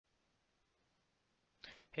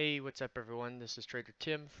Hey, what's up everyone? This is Trader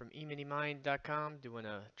Tim from eminimind.com doing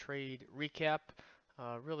a trade recap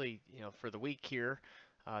really, for the week here.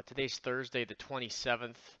 Today's Thursday the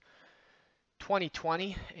 27th,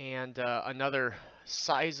 2020 and another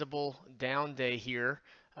sizable down day here.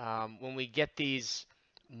 When we get these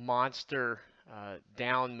monster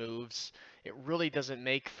down moves, it really doesn't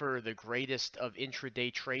make for the greatest of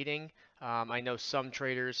intraday trading. I know some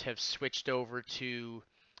traders have switched over to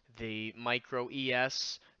the micro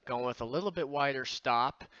ES, going with a little bit wider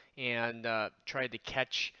stop and tried to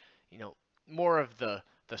catch, you know, more of the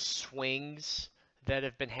swings that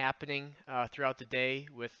have been happening throughout the day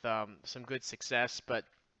with some good success. But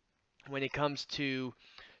when it comes to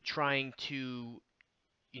trying to,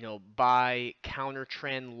 buy counter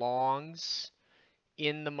trend longs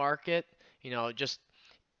in the market, just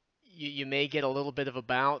you may get a little bit of a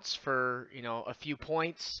bounce for, a few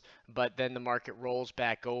points, but then the market rolls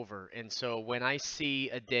back over. And so when I see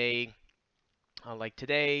a day like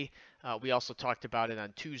today, we also talked about it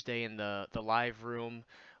on Tuesday in the live room,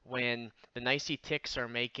 when the NYSE ticks are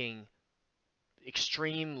making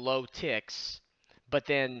extreme low ticks, but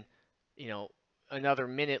then, you know, another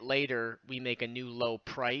minute later we make a new low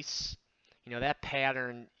price. That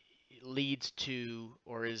pattern leads to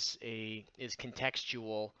or is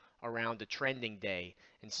contextual around a trending day.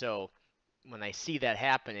 And so when I see that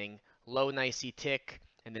happening, low NYSE tick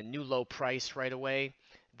and then new low price right away,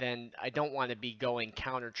 then I don't want to be going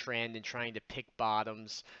counter trend and trying to pick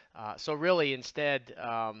bottoms. So really instead,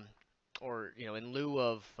 or in lieu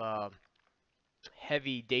of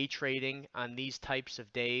heavy day trading on these types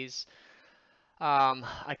of days,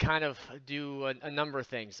 I kind of do a number of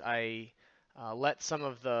things. I let some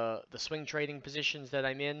of the swing trading positions that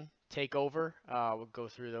I'm in take over. We'll go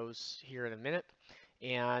through those here in a minute.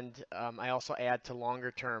 And I also add to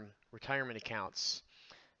longer term retirement accounts.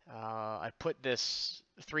 I put this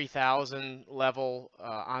 3,000 level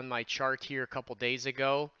on my chart here a couple days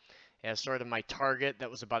ago as sort of my target. That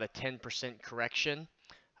was about a 10% correction.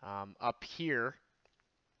 Up here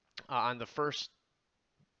on the first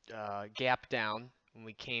gap down, when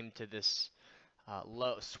we came to this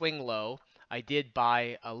low swing low, I did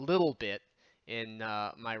buy a little bit in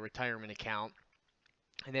my retirement account.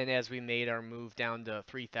 And then as we made our move down to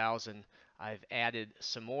 3,000, I've added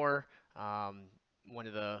some more. One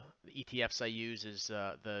of the ETFs I use is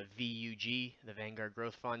the VUG, the Vanguard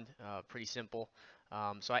Growth Fund. Pretty simple.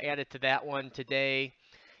 So I added to that one today,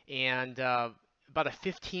 and about a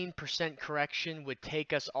 15% correction would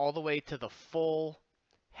take us all the way to the full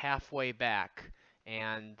halfway back.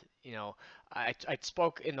 And I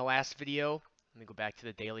spoke in the last video. Let me go back to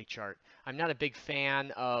the daily chart. I'm not a big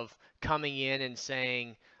fan of coming in and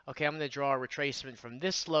saying, okay, I'm going to draw a retracement from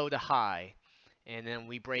this low to high, and then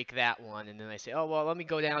we break that one, and then I say, oh, well, let me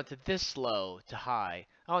go down to this low to high.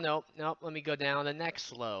 Oh, no, no, let me go down the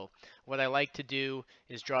next low. What I like to do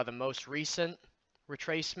is draw the most recent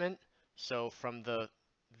retracement, so from the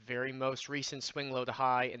very most recent swing low to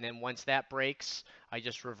high, and then once that breaks, I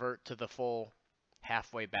just revert to the full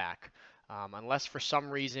halfway back. Unless for some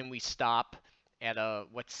reason we stop at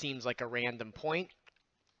what seems like a random point,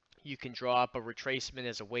 you can draw up a retracement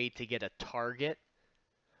as a way to get a target,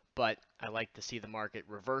 but I like to see the market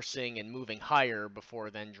reversing and moving higher before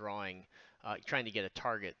then trying to get a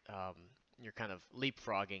target. You're kind of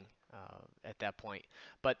leapfrogging at that point.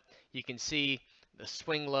 But you can see the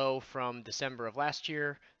swing low from December of last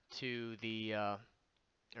year to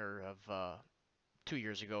or of 2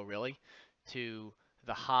 years ago, really, to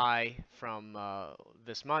the high from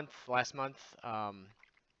last month.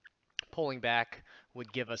 Pulling back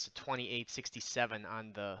would give us a 28.67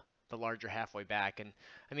 on the larger halfway back. And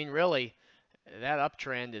I mean, really, that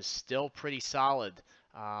uptrend is still pretty solid.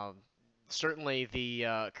 Um, Certainly, the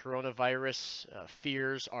coronavirus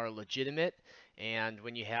fears are legitimate, and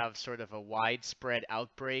when you have sort of a widespread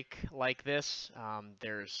outbreak like this,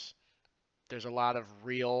 there's a lot of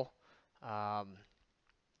real um,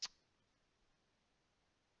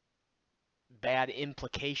 bad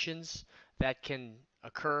implications that can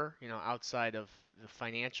occur, outside of the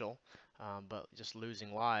financial, but just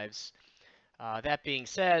losing lives. That being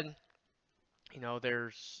said,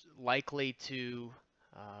 there's likely to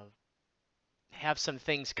uh, have some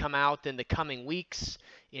things come out in the coming weeks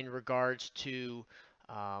in regards to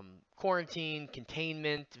quarantine,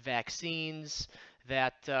 containment, vaccines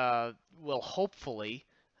that will hopefully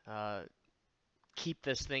uh, keep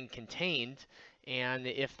this thing contained. And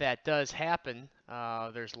if that does happen,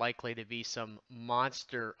 there's likely to be some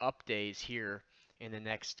monster up days here in the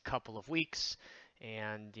next couple of weeks.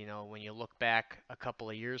 And when you look back a couple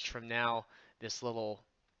of years from now, this little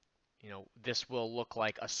this will look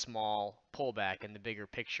like a small pullback in the bigger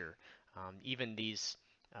picture. Even the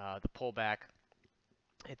pullback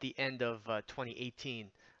at the end of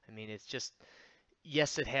 2018, I mean, it's just,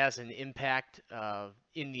 yes, it has an impact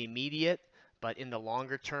in the immediate, but in the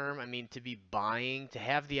longer term, I mean, to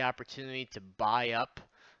have the opportunity to buy up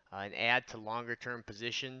and add to longer term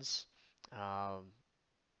positions um,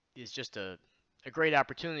 is just a great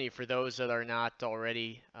opportunity for those that are not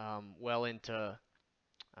already well into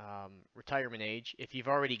retirement age. If you've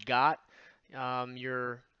already got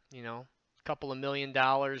your, couple of $1 million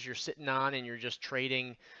you're sitting on and you're just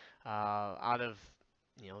trading out of,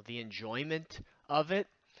 the enjoyment of it,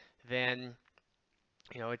 then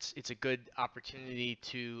it's a good opportunity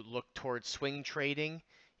to look towards swing trading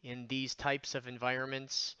in these types of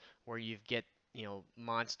environments where you get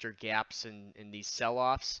monster gaps in these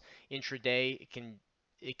sell-offs. Intraday,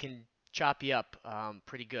 it can chop you up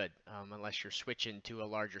pretty good unless you're switching to a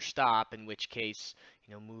larger stop, in which case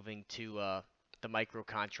moving to the micro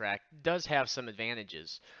contract does have some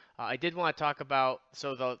advantages. I did want to talk about,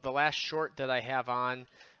 so the last short that I have on,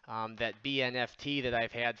 that BNFT that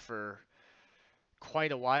I've had for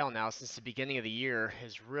quite a while now, since the beginning of the year,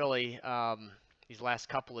 has really these last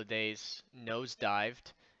couple of days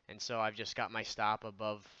nosedived, and so I've just got my stop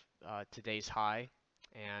above today's high.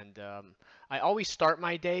 And I always start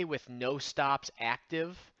my day with no stops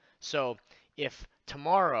active. So if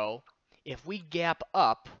tomorrow, if we gap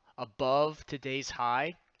up above today's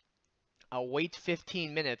high, I'll wait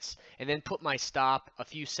 15 minutes and then put my stop a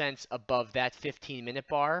few cents above that 15-minute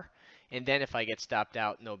bar. And then if I get stopped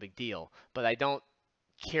out, no big deal. But I don't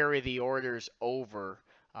carry the orders over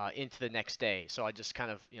into the next day. So I just kind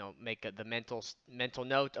of make the mental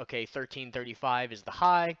note. Okay, 1335 is the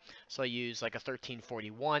high, so I use like a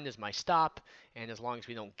 1341 as my stop, and as long as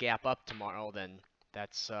we don't gap up tomorrow, then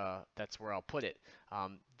that's where I'll put it.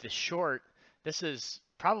 The short. This is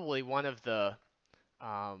probably one of the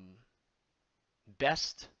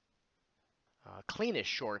best, cleanest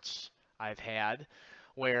shorts I've had,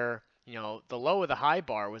 where the low of the high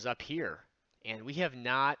bar was up here, and we have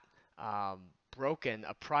not broken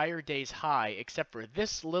a prior day's high except for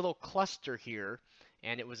this little cluster here,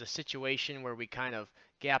 and it was a situation where we kind of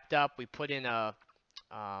gapped up. We put in a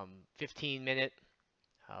 15-minute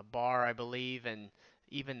bar, I believe, and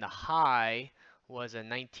even the high was a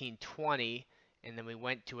 1920, and then we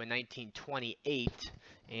went to a 1928,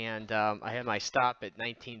 and I had my stop at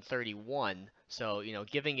 1931. So,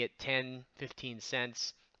 giving it 10, 15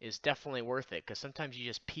 cents is definitely worth it, because sometimes you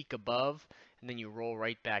just peak above and then you roll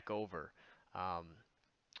right back over. Um,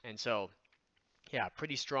 and so, yeah,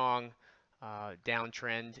 pretty strong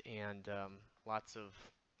downtrend, and lots of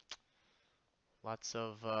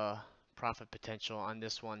profit potential on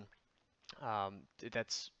this one.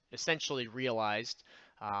 That's essentially realized.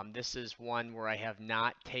 This is one where I have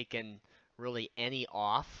not taken really any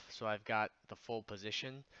off, so I've got the full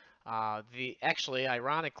position. Actually,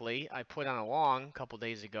 ironically, I put on a long a couple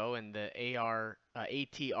days ago, and the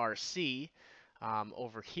ATRC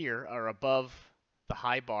over here are above the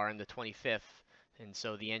high bar in the 25th, and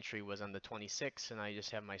so the entry was on the 26th, and I just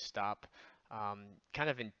have my stop kind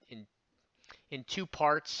of in two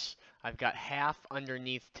parts. I've got half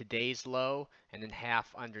underneath today's low and then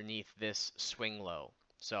half underneath this swing low.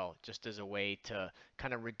 So just as a way to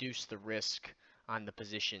kind of reduce the risk on the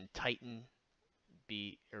position,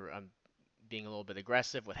 being a little bit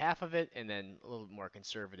aggressive with half of it and then a little more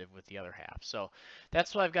conservative with the other half. So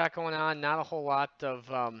that's what I've got going on. Not a whole lot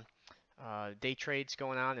of day trades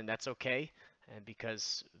going on, and that's okay, and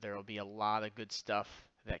because there will be a lot of good stuff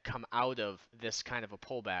that come out of this kind of a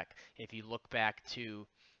pullback. If you look back to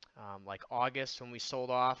like August when we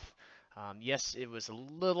sold off, yes, it was a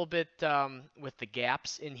little bit with the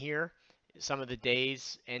gaps in here. Some of the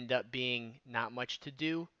days end up being not much to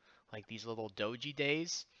do, like these little doji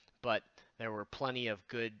days, but there were plenty of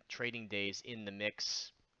good trading days in the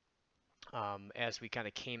mix as we kind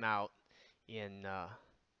of came out in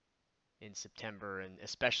September and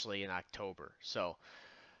especially in October. So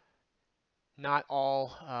not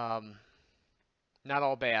all not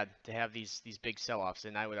all bad to have these big sell-offs,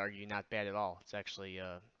 and I would argue not bad at all. It's actually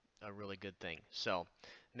a really good thing. So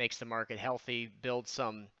makes the market healthy, builds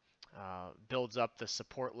up the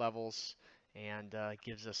support levels, and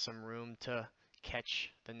gives us some room to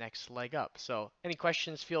catch the next leg up. So any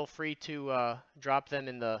questions, feel free to drop them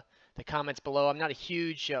in the comments below. I'm not a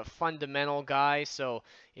huge fundamental guy, so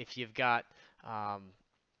if you've got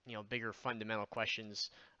bigger fundamental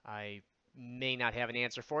questions, I may not have an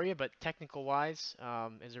answer for you, but technical wise,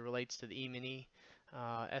 as it relates to the E-mini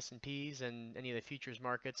S&Ps and any of the futures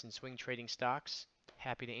markets and swing trading stocks,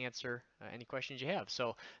 happy to answer any questions you have.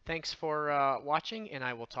 So thanks for watching, and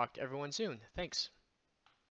I will talk to everyone soon. Thanks.